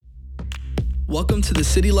Welcome to the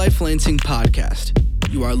City Life Lansing podcast.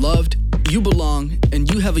 You are loved, you belong, and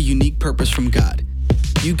you have a unique purpose from God.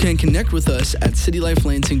 You can connect with us at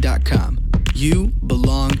citylifelansing.com. You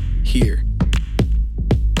belong here.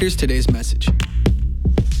 Here's today's message.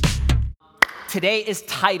 Today is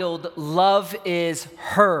titled, Love is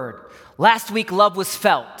Heard. Last week, love was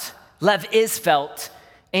felt. Love is felt.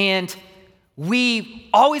 And we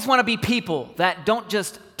always want to be people that don't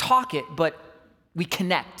just talk it, but we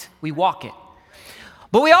connect, we walk it.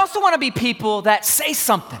 But we also want to be people that say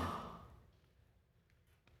something.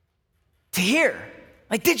 To hear.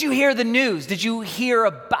 Like, did you hear the news? Did you hear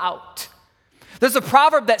about? There's a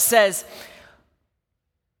proverb that says,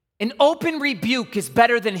 an open rebuke is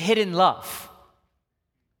better than hidden love.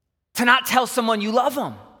 To not tell someone you love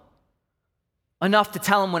them. Enough to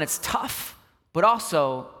tell them when it's tough, but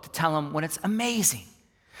also to tell them when it's amazing.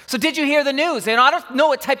 So did you hear the news? And I don't know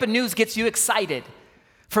what type of news gets you excited.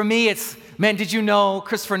 For me, it's, man, did you know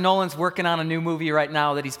Christopher Nolan's working on a new movie right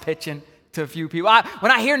now that he's pitching to a few people? When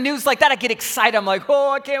I hear news like that, I get excited. I'm like,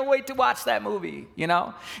 oh, I can't wait to watch that movie, you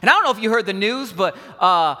know? And I don't know if you heard the news, but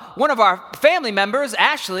one of our family members,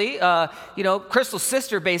 Ashley, Crystal's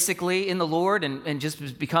sister basically in the Lord and just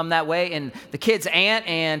has become that way, and the kid's aunt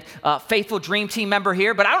and faithful Dream Team member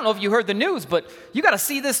here. But I don't know if you heard the news, but you got to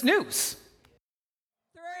see this news.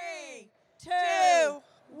 3, 2,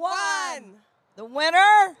 1. The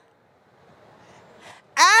winner,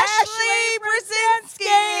 Ashley Brzezinski.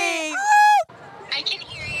 I can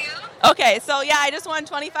hear you. Okay, so yeah, I just won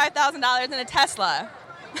 $25,000 in a Tesla.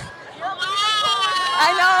 Wow.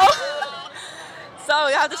 I know. So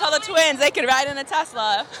you have to tell the twins they can ride in a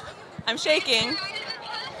Tesla. I'm shaking.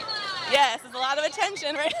 Yes, there's a lot of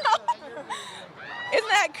attention right now. Isn't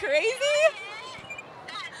that crazy?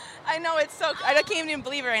 I know, it's so, I can't even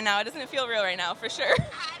believe it right now. It doesn't feel real right now, for sure.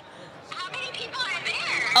 How many people are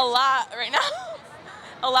there? A lot right now.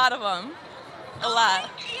 A lot of them. A lot.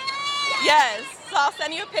 Yes. So I'll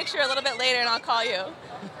send you a picture a little bit later and I'll call you.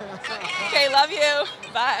 Okay, love you.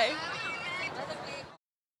 Bye.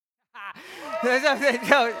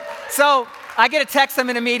 So I get a text, I'm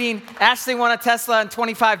in a meeting, Ashley won a Tesla and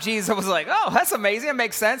 25 G's. I was like, oh, that's amazing. It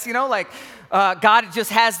makes sense. God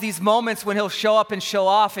just has these moments when he'll show up and show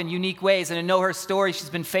off in unique ways. And to know her story, she's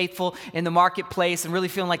been faithful in the marketplace and really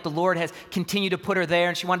feeling like the Lord has continued to put her there.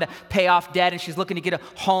 And she wanted to pay off debt and she's looking to get a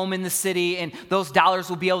home in the city. And those dollars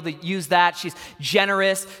will be able to use that. She's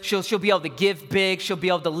generous. She'll be able to give big. She'll be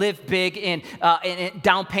able to live big in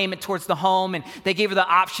down payment towards the home. And they gave her the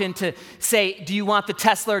option to say, do you want the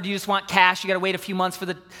Tesla or do you just want cash? You got to wait a few months for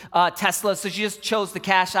the Tesla. So she just chose the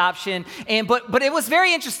cash option. But it was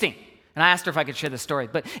very interesting. And I asked her if I could share this story.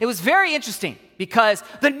 But it was very interesting because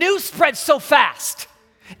the news spread so fast.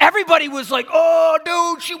 Everybody was like, oh,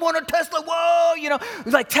 dude, she won a Tesla. Whoa, it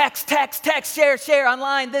was like text, share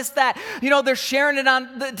online, this, that. They're sharing it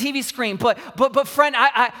on the TV screen. But friend,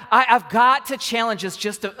 I've got to challenge us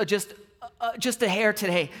just a hair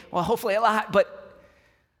today. Well, hopefully a lot. But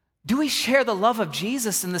do we share the love of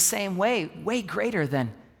Jesus in the same way greater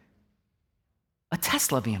than a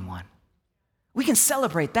Tesla being won? We can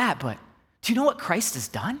celebrate that, but do you know what Christ has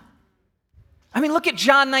done? I mean, look at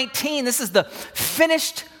John 19. This is the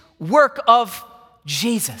finished work of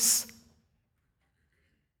Jesus.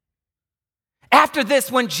 After this,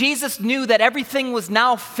 when Jesus knew that everything was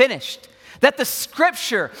now finished, that the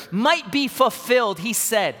scripture might be fulfilled, he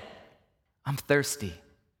said, I'm thirsty.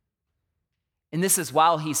 And this is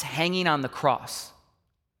while he's hanging on the cross.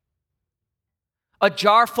 A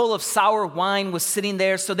jar full of sour wine was sitting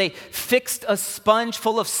there, so they fixed a sponge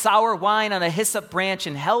full of sour wine on a hyssop branch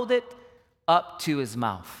and held it up to his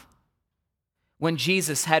mouth. When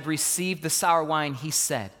Jesus had received the sour wine, he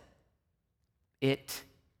said, it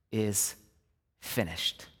is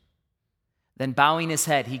finished. Then bowing his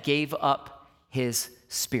head, he gave up his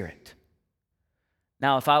spirit.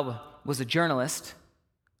 Now, if I was a journalist,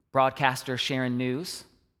 broadcaster sharing news,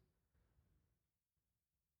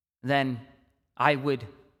 then I would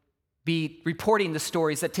be reporting the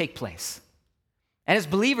stories that take place. And as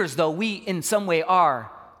believers, though, we in some way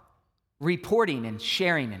are reporting and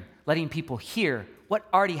sharing and letting people hear what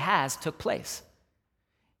already has took place.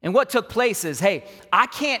 And what took place is, hey, I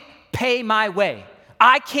can't pay my way.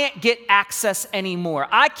 I can't get access anymore.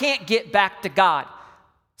 I can't get back to God.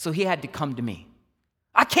 So he had to come to me.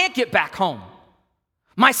 I can't get back home.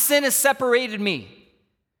 My sin has separated me.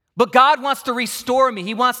 But God wants to restore me.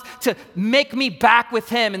 He wants to make me back with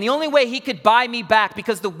him. And the only way he could buy me back,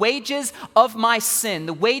 because the wages of my sin,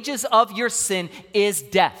 the wages of your sin is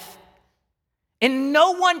death. And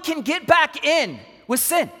no one can get back in with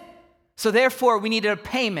sin. So therefore, we needed a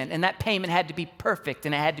payment, and that payment had to be perfect,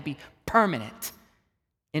 and it had to be permanent.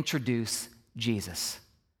 Introduce Jesus.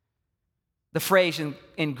 The phrase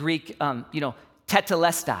in Greek,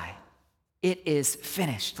 tetelestai, it is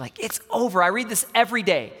finished. Like, it's over. I read this every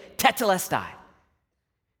day, tetelestai.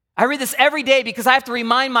 I read this every day because I have to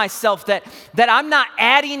remind myself that I'm not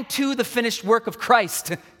adding to the finished work of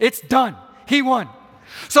Christ. It's done. He won.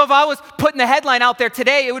 So if I was putting the headline out there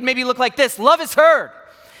today, it would maybe look like this: love is heard.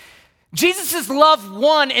 Jesus' love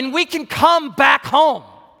won, and we can come back home.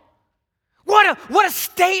 What a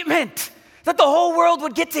statement that the whole world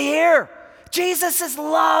would get to hear. Jesus'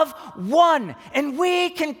 love won, and we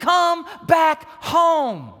can come back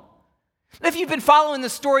home. If you've been following the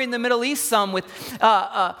story in the Middle East some with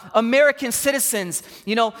American citizens,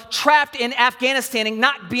 trapped in Afghanistan and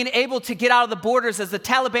not being able to get out of the borders as the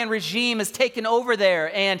Taliban regime has taken over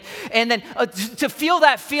there. And then to feel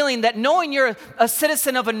that feeling that knowing you're a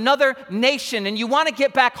citizen of another nation and you want to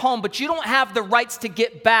get back home, but you don't have the rights to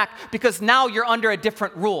get back because now you're under a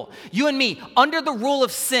different rule. You and me, under the rule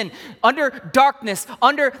of sin, under darkness,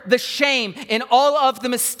 under the shame and all of the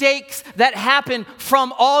mistakes that happened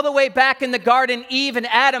from all the way back in the garden, Eve and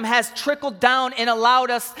Adam, has trickled down and allowed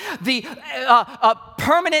us the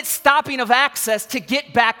permanent stopping of access to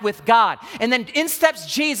get back with God. And then in steps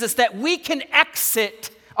Jesus, that we can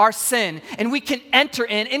exit our sin and we can enter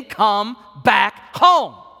in and come back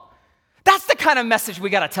home. That's the kind of message we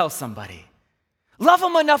got to tell somebody. Love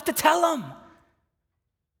them enough to tell them.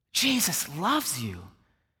 Jesus loves you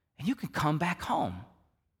and you can come back home.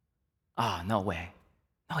 Oh, no way.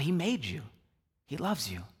 No, he made you. He loves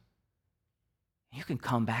you. You can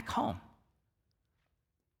come back home.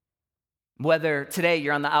 Whether today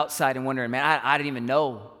you're on the outside and wondering, man, I didn't even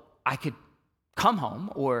know I could come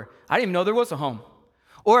home, or I didn't even know there was a home.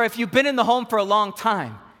 Or if you've been in the home for a long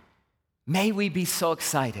time, may we be so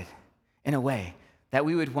excited in a way that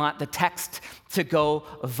we would want the text to go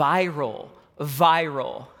viral.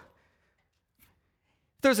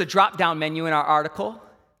 There's a drop-down menu in our article,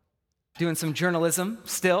 doing some journalism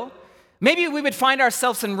still. Maybe we would find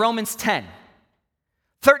ourselves in Romans 10.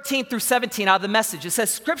 13 through 17 out of the Message. It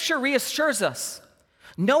says, Scripture reassures us,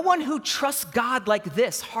 no one who trusts God like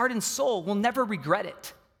this, heart and soul, will never regret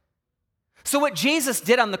it. So what Jesus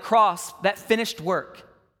did on the cross, that finished work,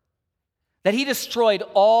 that he destroyed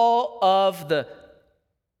all of the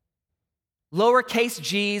lowercase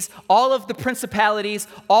g's, all of the principalities,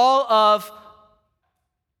 all of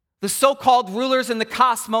the so-called rulers in the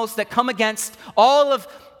cosmos that come against all of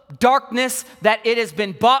darkness, that it has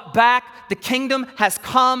been bought back. The kingdom has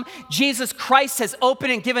come. Jesus Christ has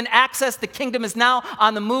opened and given access. The kingdom is now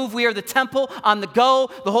on the move. We are the temple on the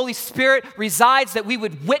go. The Holy Spirit resides, that we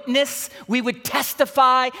would witness, we would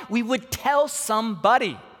testify, we would tell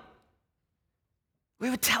somebody. We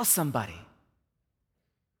would tell somebody.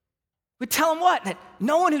 We'd tell them what? That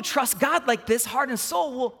no one who trusts God like this, heart and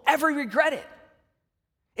soul, will ever regret it.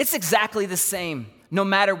 It's exactly the same, no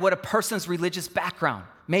matter what a person's religious background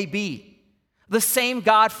may be. The same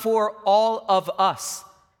God for all of us,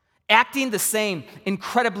 acting the same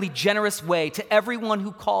incredibly generous way to everyone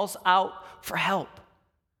who calls out for help.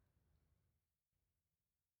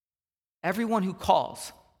 Everyone who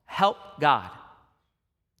calls help God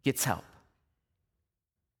gets help.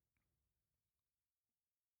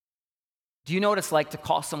 Do you know what it's like to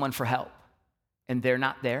call someone for help and they're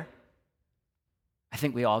not there? I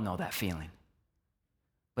think we all know that feeling.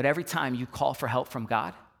 But every time you call for help from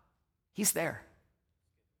God, he's there.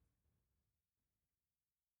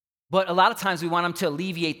 But a lot of times we want him to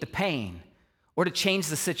alleviate the pain or to change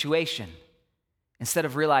the situation, instead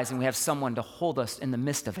of realizing we have someone to hold us in the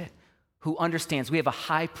midst of it, who understands. We have a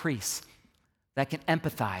high priest that can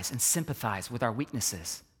empathize and sympathize with our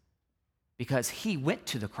weaknesses, because he went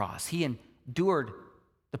to the cross. He endured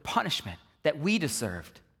the punishment that we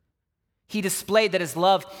deserved. He displayed that his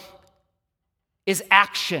love is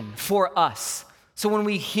action for us. So when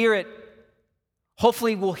we hear it,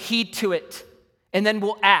 hopefully we'll heed to it, and then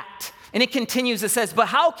we'll act. And it continues, it says, but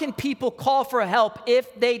how can people call for help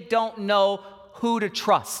if they don't know who to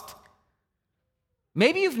trust?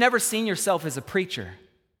 Maybe you've never seen yourself as a preacher,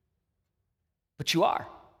 but you are.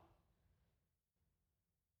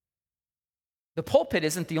 The pulpit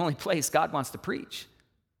isn't the only place God wants to preach.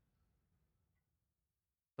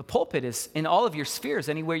 The pulpit is in all of your spheres,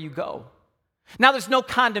 anywhere you go. Now, there's no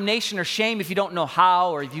condemnation or shame if you don't know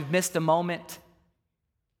how, or if you've missed a moment.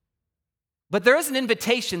 But there is an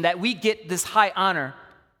invitation that we get this high honor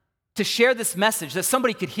to share this message, that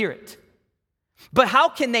somebody could hear it. But how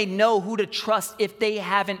can they know who to trust if they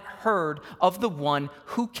haven't heard of the one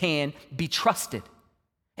who can be trusted?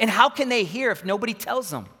 And how can they hear if nobody tells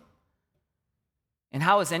them? And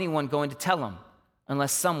how is anyone going to tell them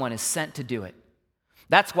unless someone is sent to do it?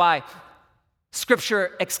 That's why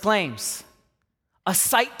Scripture exclaims, a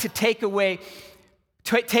sight to take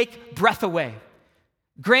breath away.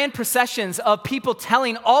 Grand processions of people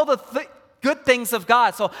telling all the good things of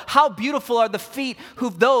God. So how beautiful are the feet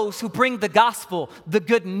of those who bring the gospel, the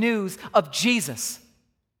good news of Jesus.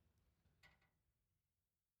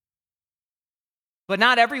 But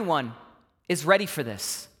not everyone is ready for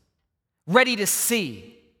this, ready to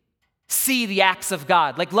see the acts of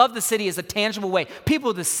God. Like Love the City is a tangible way.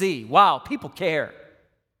 People to see, wow, people care.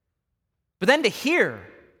 But then to hear,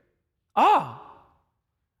 oh,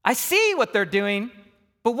 I see what they're doing,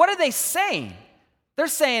 but what are they saying? They're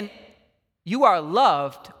saying, you are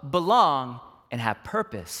loved, belong, and have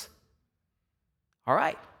purpose. All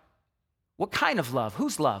right. What kind of love?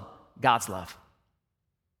 Whose love? God's love.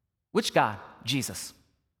 Which God? Jesus.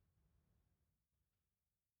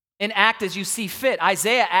 And act as you see fit.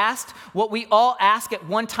 Isaiah asked what we all ask at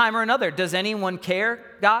one time or another. Does anyone care,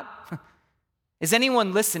 God? Is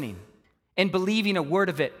anyone listening and believing a word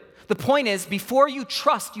of it? The point is, before you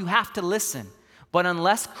trust, you have to listen. But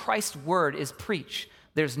unless Christ's word is preached,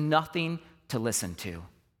 there's nothing to listen to.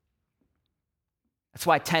 That's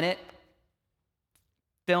why Tenet,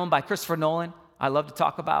 film by Christopher Nolan, I love to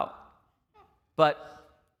talk about. But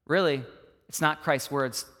really, it's not Christ's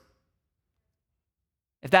words.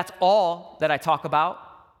 If that's all that I talk about,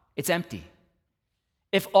 it's empty.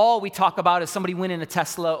 If all we talk about is somebody winning a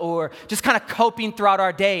Tesla or just kind of coping throughout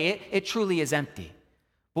our day, it truly is empty.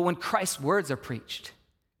 But when Christ's words are preached,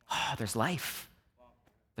 there's life.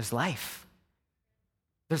 There's life.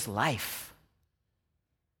 There's life.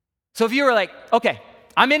 So if you were like, okay,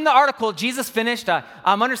 I'm in the article, Jesus finished,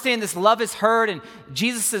 I'm understanding this love is heard and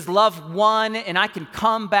Jesus' love won and I can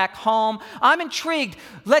come back home. I'm intrigued.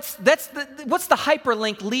 What's the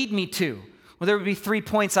hyperlink lead me to? Well, there would be 3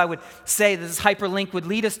 points I would say that this hyperlink would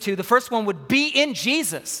lead us to. The first one would be in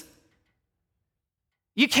Jesus.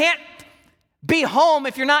 You can't be home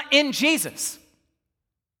if you're not in Jesus.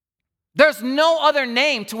 There's no other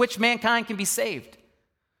name to which mankind can be saved.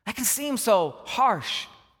 That can seem so harsh,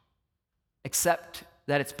 except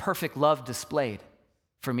that it's perfect love displayed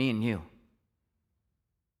for me and you.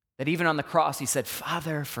 That even on the cross, he said,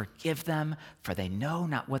 Father, forgive them, for they know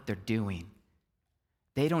not what they're doing.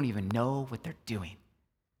 They don't even know what they're doing.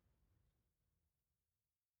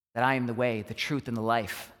 That I am the way, the truth, and the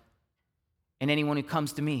life. And anyone who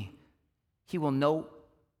comes to me, he will know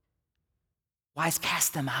why he's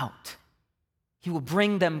cast them out. He will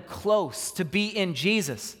bring them close to be in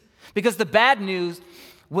Jesus. Because the bad news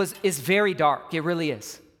is very dark. It really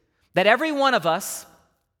is. That every one of us,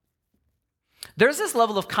 there's this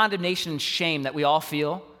level of condemnation and shame that we all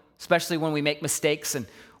feel, especially when we make mistakes. And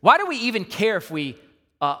why do we even care if we,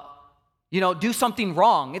 do something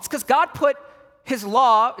wrong? It's because God put his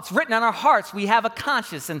law, it's written on our hearts. We have a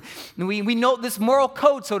conscience, and we know this moral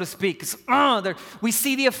code, so to speak. We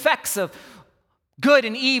see the effects of good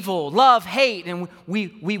and evil, love, hate, and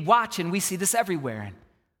we watch and we see this everywhere. And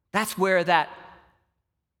that's where that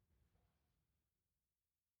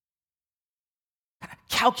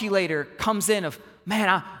calculator comes in of,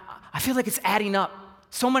 man, I feel like it's adding up.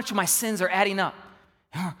 So much of my sins are adding up.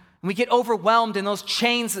 And we get overwhelmed, and those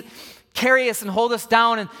chains carry us and hold us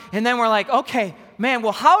down, and then we're like, okay, man,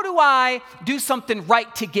 well, how do I do something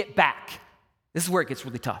right to get back? This is where it gets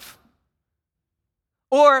really tough.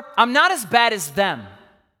 Or, I'm not as bad as them.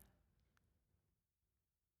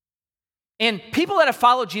 And people that have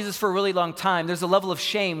followed Jesus for a really long time, there's a level of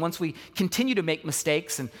shame once we continue to make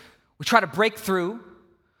mistakes and we try to break through.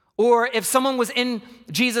 Or if someone was in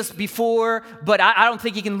Jesus before, but I don't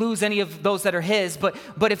think he can lose any of those that are his, but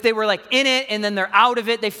if they were like in it and then they're out of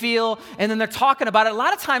it, they feel, and then they're talking about it, a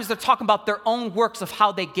lot of times they're talking about their own works of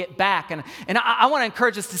how they get back. And I want to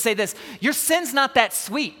encourage us to say this: your sin's not that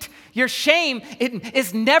sweet. Your shame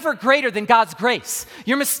is never greater than God's grace.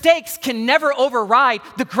 Your mistakes can never override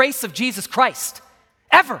the grace of Jesus Christ,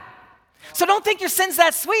 ever. So don't think your sin's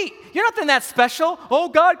that sweet. You're nothing that special. Oh,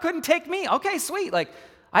 God couldn't take me. Okay, sweet. Like,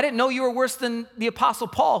 I didn't know you were worse than the Apostle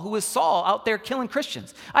Paul, who was Saul out there killing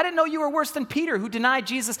Christians. I didn't know you were worse than Peter, who denied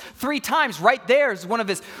Jesus 3 times. Right there is one of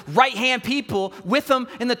his right-hand people with him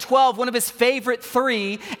in the 12, one of his favorite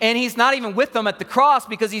 3, and he's not even with them at the cross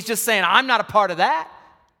because he's just saying, I'm not a part of that.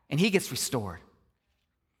 And he gets restored.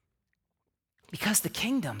 Because the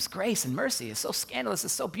kingdom's grace and mercy is so scandalous,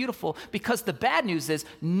 it's so beautiful, because the bad news is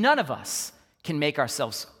none of us can make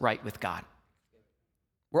ourselves right with God.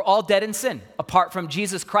 We're all dead in sin, apart from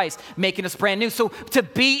Jesus Christ making us brand new. So to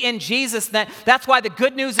be in Jesus, that's why the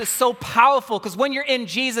good news is so powerful, because when you're in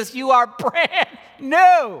Jesus, you are brand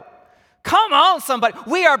new. Come on, somebody.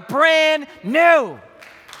 We are brand new.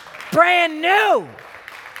 Brand new.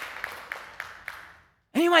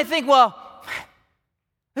 And you might think, well,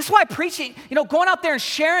 this is why preaching, going out there and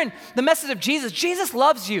sharing the message of Jesus. Jesus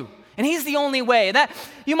loves you, and he's the only way. And that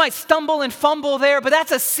you might stumble and fumble there, but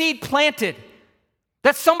that's a seed planted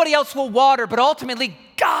that somebody else will water, but ultimately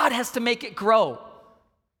God has to make it grow.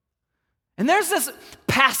 And there's this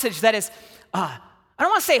passage that is, I don't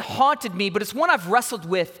want to say haunted me, but it's one I've wrestled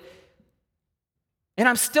with, and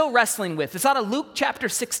I'm still wrestling with. It's out of Luke chapter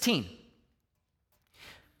 16.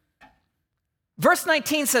 Verse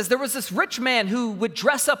 19 says, there was this rich man who would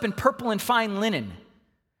dress up in purple and fine linen,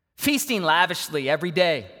 feasting lavishly every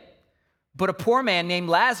day. But a poor man named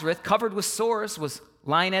Lazarus, covered with sores, was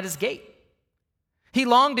lying at his gate. He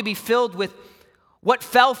longed to be filled with what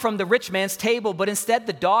fell from the rich man's table, but instead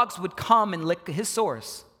the dogs would come and lick his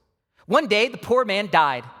sores. One day the poor man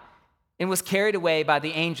died and was carried away by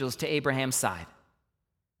the angels to Abraham's side.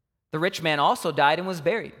 The rich man also died and was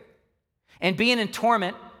buried. And being in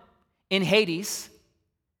torment in Hades,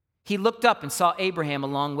 he looked up and saw Abraham a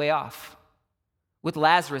long way off, with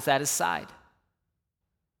Lazarus at his side.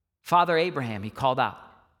 Father Abraham, he called out,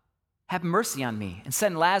 have mercy on me, and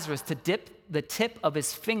send Lazarus to dip the tip of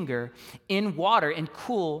his finger in water and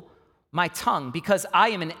cool my tongue, because I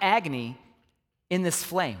am in agony in this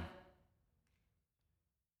flame.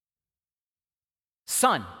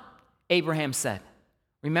 Son, Abraham said,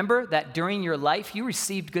 remember that during your life you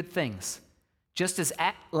received good things, just as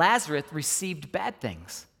Lazarus received bad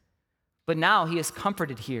things. But now he is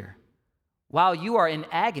comforted here, while you are in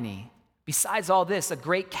agony. Besides all this, a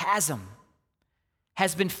great chasm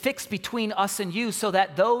has been fixed between us and you, so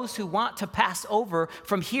that those who want to pass over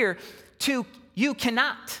from here to you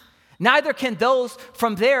cannot. Neither can those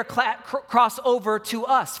from there cross over to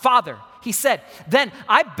us. Father, he said, then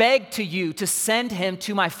I beg to you to send him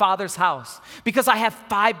to my father's house, because I have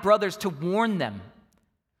 5 brothers to warn them,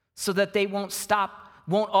 so that they won't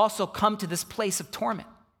also come to this place of torment.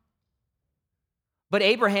 But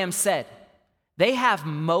Abraham said, they have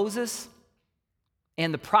Moses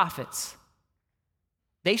and the prophets.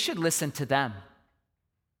 They should listen to them.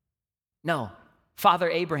 No, Father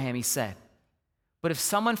Abraham, he said, but if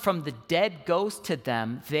someone from the dead goes to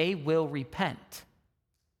them, they will repent.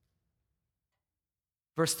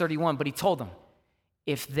 Verse 31, but he told them,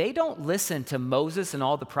 if they don't listen to Moses and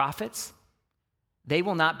all the prophets, they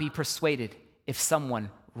will not be persuaded if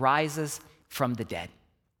someone rises from the dead.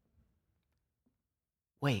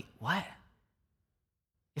 Wait, what?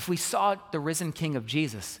 If we saw the risen King of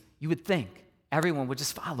Jesus, you would think everyone would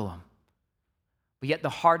just follow him. But yet the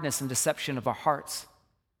hardness and deception of our hearts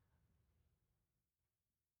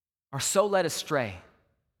are so led astray,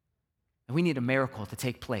 and we need a miracle to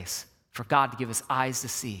take place for God to give us eyes to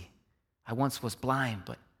see. I once was blind,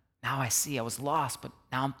 but now I see. I was lost, but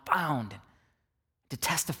now I'm found. To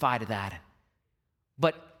testify to that.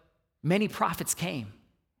 But many prophets came,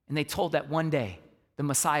 and they told that one day the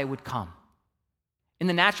Messiah would come. And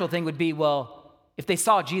the natural thing would be, well, if they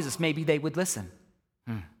saw Jesus, maybe they would listen.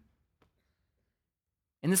 And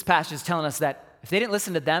this passage is telling us that if they didn't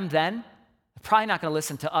listen to them then, they're probably not going to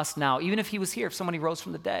listen to us now, even if he was here, if somebody rose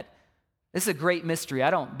from the dead. This is a great mystery. I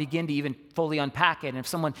don't begin to even fully unpack it. And if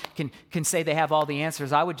someone can say they have all the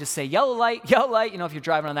answers, I would just say, yellow light, if you're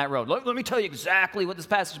driving on that road. Let me tell you exactly what this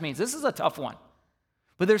passage means. This is a tough one.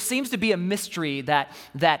 But there seems to be a mystery that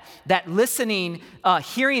listening,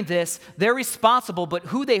 hearing this, they're responsible, but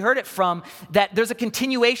who they heard it from, that there's a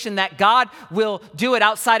continuation that God will do it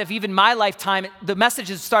outside of even my lifetime. The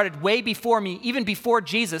messages started way before me, even before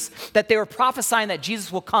Jesus, that they were prophesying that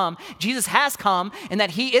Jesus will come. Jesus has come, and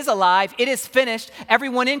that he is alive. It is finished.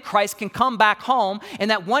 Everyone in Christ can come back home,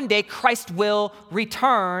 and that one day Christ will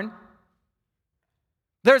return.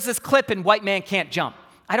 There's this clip in White Man Can't Jump.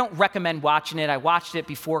 I don't recommend watching it. I watched it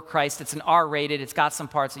before Christ. It's an R-rated. It's got some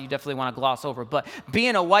parts that you definitely want to gloss over. But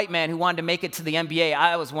being a white man who wanted to make it to the NBA,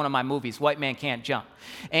 that was one of my movies, White Man Can't Jump.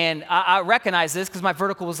 And I recognize this because my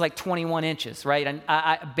vertical was like 21 inches, right? And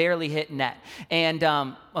I barely hit net. And,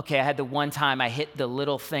 I had the one time I hit the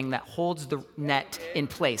little thing that holds the net in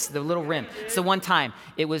place, the little rim. It's the one time.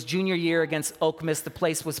 It was junior year against Oak Miss. The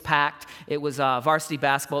place was packed. It was varsity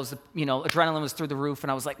basketball. It was, adrenaline was through the roof. And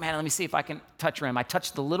I was like, man, let me see if I can touch rim. I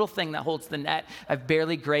touched the little thing that holds the net. I've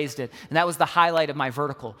barely grazed it. And that was the highlight of my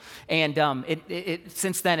vertical. And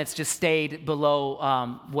since then, it's just stayed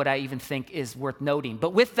below what I even think is worth noting.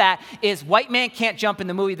 But with that is White Man Can't Jump in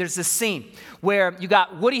the movie. There's this scene where you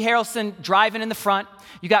got Woody Harrelson driving in the front.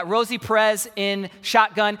 You got Rosie Perez in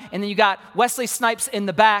shotgun, and then you got Wesley Snipes in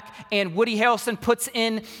the back, and Woody Harrelson puts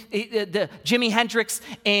in the Jimi Hendrix,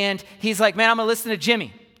 and he's like, man, I'm going to listen to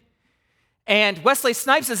Jimmy. And Wesley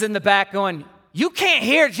Snipes is in the back going, you can't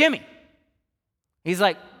hear Jimmy. He's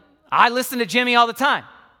like, I listen to Jimmy all the time.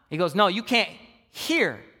 He goes, no, you can't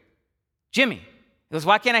hear Jimmy. He goes,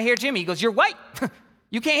 why can't I hear Jimmy? He goes, you're white.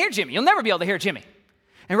 You can't hear Jimmy. You'll never be able to hear Jimmy.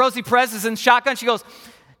 And Rosie Perez is in shotgun. She goes,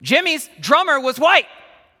 Jimmy's drummer was white,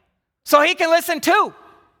 so he can listen too.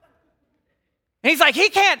 And he's like, he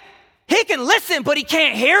can listen, but he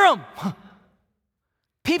can't hear him.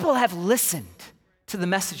 People have listened to the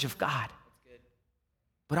message of God,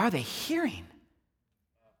 but are they hearing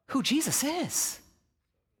who Jesus is?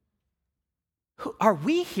 Are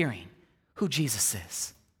we hearing who Jesus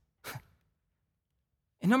is?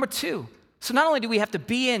 And number two, so not only do we have to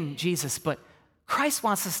be in Jesus, but Christ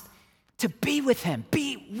wants us to be with him,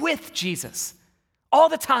 be with Jesus all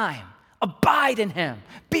the time. Abide in him,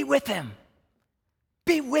 be with him,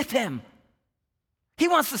 be with him. He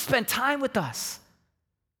wants to spend time with us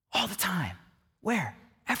all the time. Where?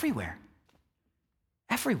 Everywhere.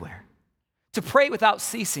 Everywhere. To pray without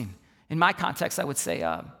ceasing, in my context, I would say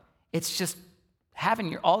it's just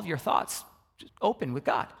having all of your thoughts just open with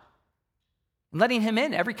God and letting him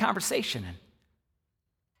in every conversation.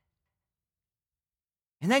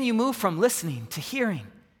 And then you move from listening to hearing.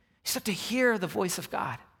 You start to hear the voice of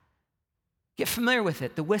God. Get familiar with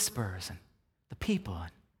it, the whispers and the people.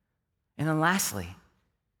 And then lastly,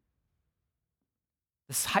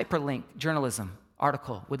 this hyperlink journalism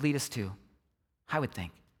article would lead us to, I would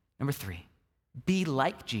think, number 3, be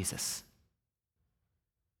like Jesus.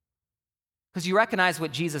 Because you recognize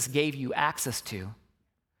what Jesus gave you access to,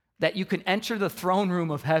 that you can enter the throne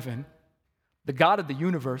room of heaven, the God of the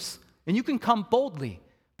universe, and you can come boldly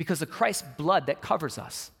because of Christ's blood that covers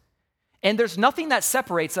us. And there's nothing that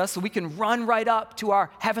separates us, so we can run right up to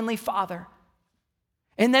our Heavenly Father.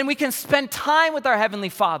 And then we can spend time with our Heavenly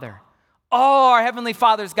Father. Oh, our Heavenly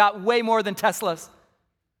Father's got way more than Teslas.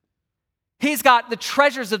 He's got the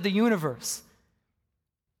treasures of the universe.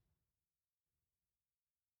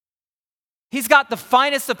 He's got the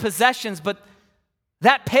finest of possessions, but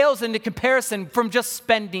that pales into comparison from just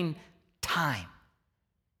spending time.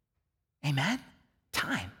 Amen?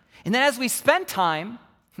 Time. And then as we spend time,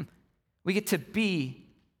 we get to be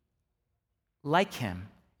like him,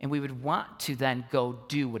 and we would want to then go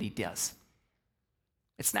do what he does.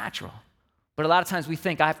 It's natural. But a lot of times we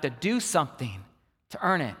think, I have to do something to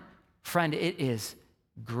earn it. Friend, it is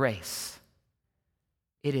grace.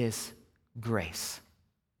 It is grace.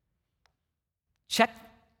 Check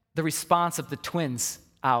the response of the twins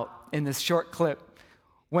out in this short clip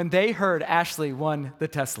when they heard Ashley won the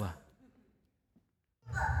Tesla.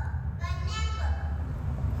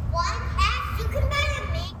 You can buy a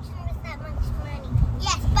mansion with that much money.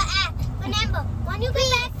 Yes, but remember, when you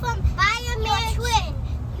get back from buying your twin,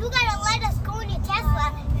 you gotta let us go in your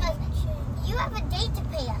Tesla because you have a date to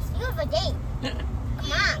pay us. You have a date.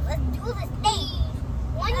 Come on, let's do this date.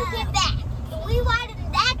 When you get back, we ride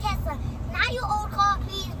in that Tesla, not your old car,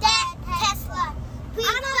 that Tesla. Please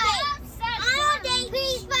on a date,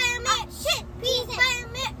 please buy a mansion. Please buy a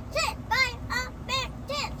mansion. Buy a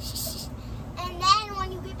mansion. And then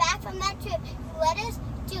when you get back from that trip, you let us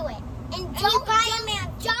do it. And don't buy a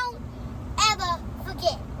mansion. Don't ever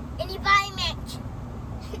forget. And you buy a mansion.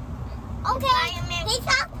 Okay. Peace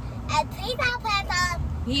out. Peace out, Papa.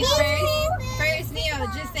 He first Neo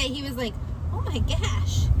just say he was like, oh my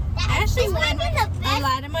gosh, Ashley won a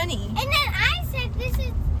lot of money. And then I said, this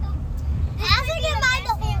is. Ashley can buy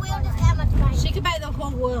the whole world with that much money. She could buy the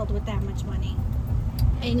whole world with that much money,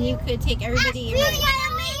 and you could take everybody. You should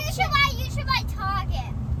buy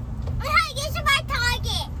Target. You should buy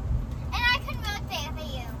Target, and I can vote there for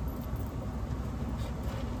you.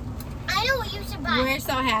 I know what you should buy. We're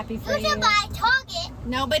so happy for you. You should buy Target.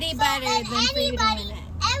 Nobody better than for you to win it.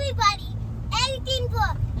 Everybody, everything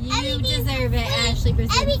for. You deserve it, Ashley Everything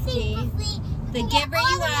Brzezinski. for free. The giver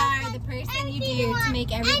you are, the person you do to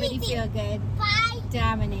make everybody feel good. Bye.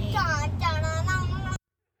 Dominate. Dun, dun, dun, dun, dun.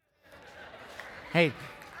 Hey,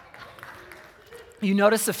 you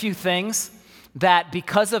notice a few things that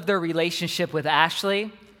because of their relationship with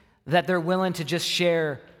Ashley, that they're willing to just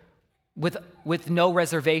share with no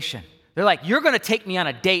reservation. They're like, you're going to take me on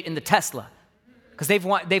a date in the Tesla. Because they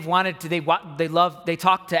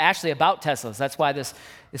talk to Ashley about Teslas. That's why this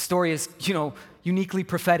story is, uniquely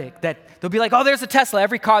prophetic. That they'll be like, oh, there's a Tesla.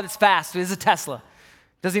 Every car that's fast is a Tesla.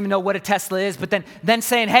 Doesn't even know what a Tesla is. But then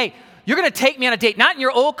saying, hey, you're going to take me on a date, not in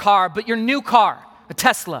your old car, but your new car, a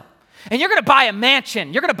Tesla. And you're going to buy a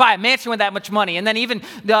mansion. You're going to buy a mansion with that much money. And then even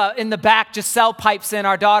in the back, Giselle pipes in,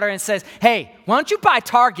 our daughter, and says, hey, why don't you buy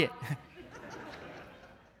Target?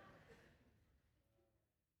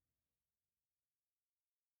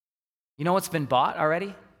 You know what's been bought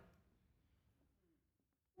already?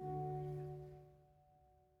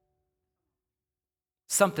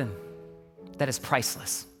 something that is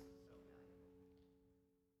priceless.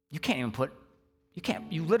 You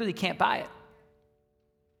literally can't buy it.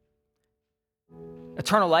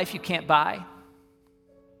 Eternal life you can't buy.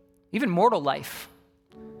 Even mortal life.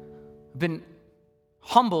 I've been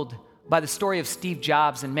humbled by the story of Steve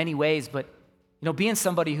Jobs in many ways, but being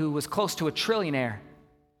somebody who was close to a trillionaire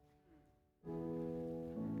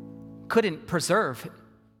couldn't preserve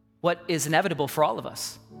what is inevitable for all of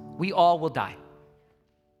us. We all will die.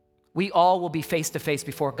 We all will be face to face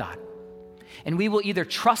before God. And we will either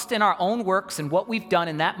trust in our own works and what we've done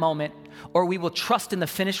in that moment, or we will trust in the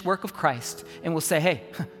finished work of Christ and we'll say, hey,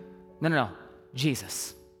 no,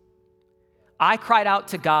 Jesus. I cried out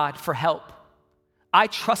to God for help. I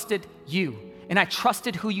trusted you, and I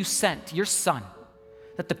trusted who you sent, your son,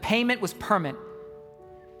 that the payment was permanent,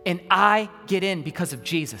 and I get in because of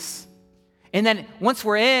Jesus. And then once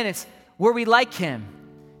we're in, it's where we like him.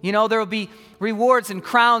 There will be rewards and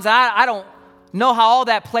crowns. I don't know how all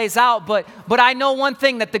that plays out, but I know one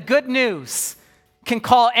thing, that the good news can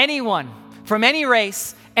call anyone from any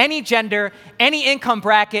race, any gender, any income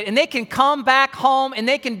bracket, and they can come back home and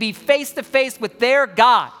they can be face to face with their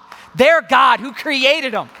God who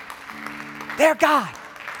created them, their God.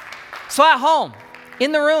 So at home,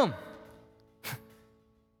 in the room,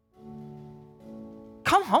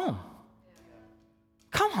 come home.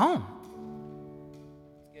 Come home.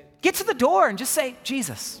 Get to the door and just say,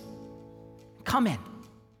 Jesus, come in.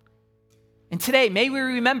 And today, may we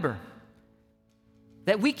remember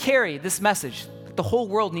that we carry this message that the whole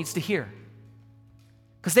world needs to hear.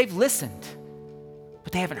 Because they've listened,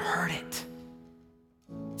 but they haven't heard it.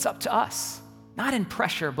 It's up to us, not in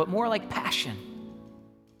pressure, but more like passion,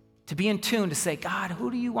 to be in tune, to say, God,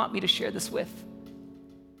 who do you want me to share this with?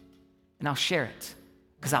 And I'll share it,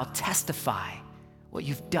 because I'll testify what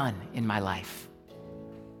you've done in my life.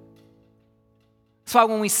 That's why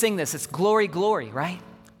when we sing this, it's glory, glory, right?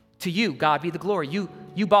 To you, God, be the glory. You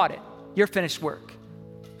bought it. Your finished work.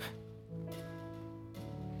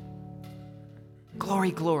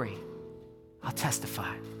 Glory, glory. I'll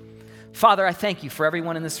testify. Father, I thank you for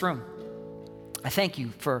everyone in this room. I thank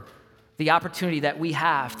you for the opportunity that we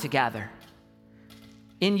have to gather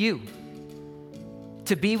in you,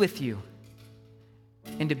 to be with you,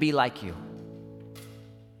 and to be like you.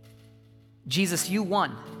 Jesus, you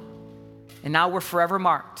won, and now we're forever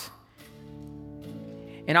marked.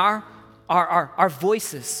 In our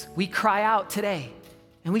voices, we cry out today,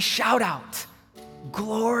 and we shout out,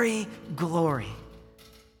 glory, glory,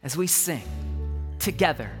 as we sing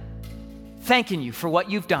together, thanking you for what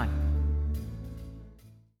you've done.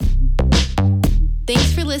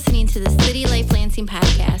 Thanks for listening to the City Life Lansing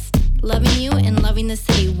podcast, loving you and loving the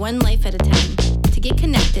city one life at a time. To get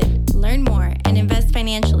connected, learn more, and invest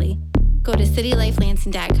financially, go to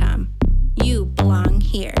citylifelansing.com. You belong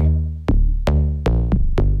here.